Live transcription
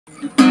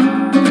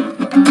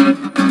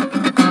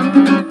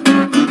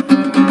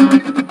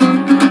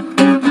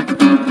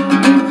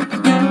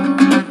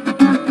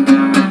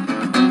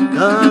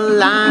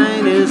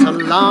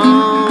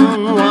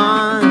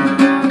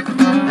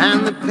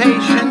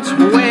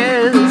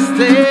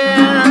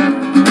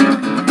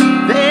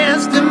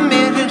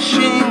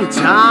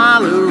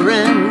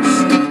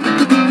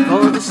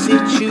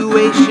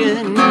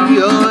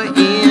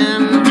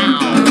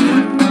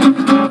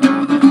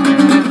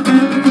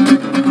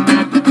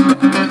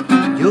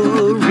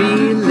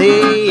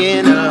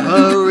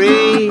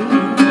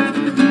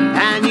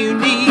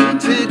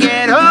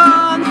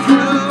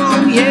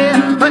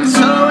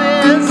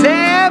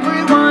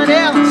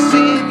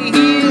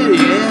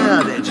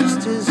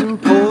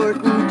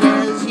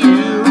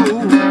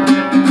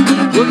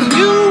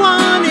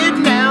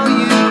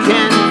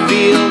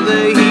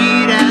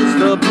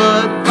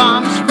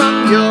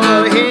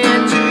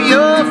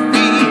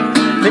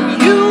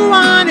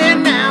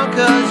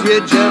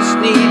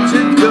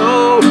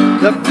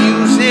The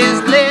fuse is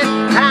lit.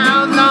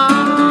 How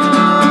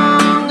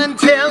long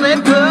until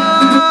it blows?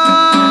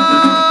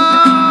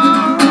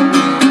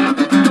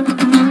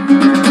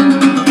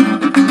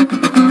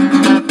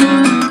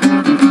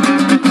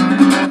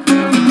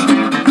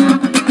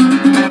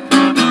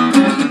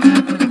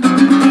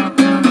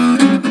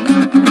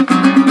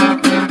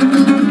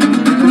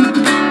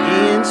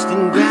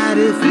 Instant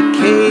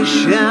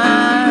gratification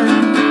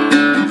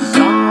is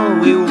all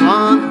we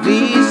want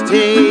these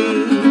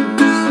days.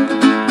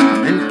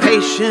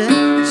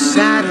 Patient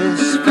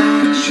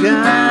satisfaction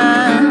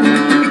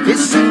is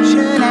such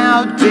an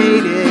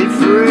outdated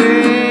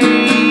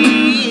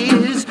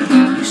phrase.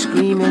 You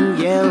scream and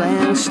yell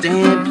and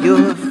stamp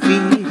your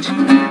feet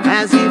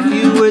as if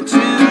you were 2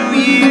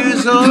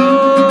 years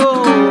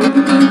old.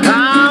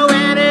 Oh,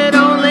 and it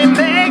only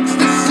makes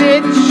the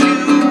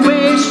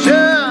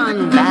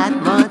situation that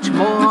much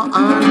more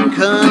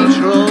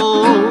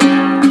uncontrolled.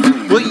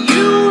 Well,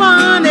 you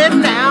want it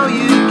now,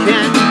 you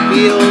can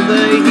feel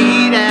the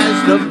heat as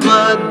the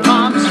blood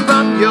pumps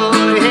from your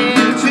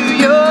head to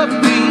your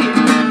feet.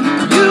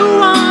 You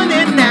want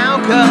it now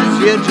cause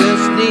you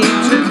just need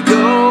to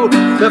go.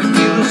 The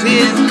fuse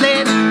is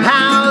lit.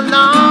 How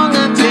long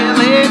until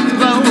it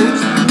blows?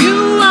 You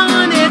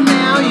want it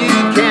now, you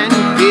can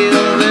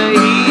feel the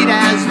heat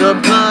as the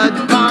blood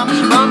pumps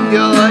from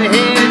your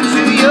head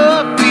to your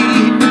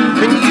feet.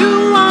 And you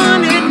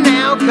want it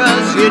now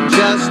cause you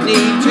just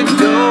need to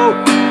go.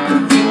 The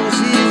fuse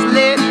is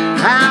lit.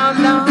 How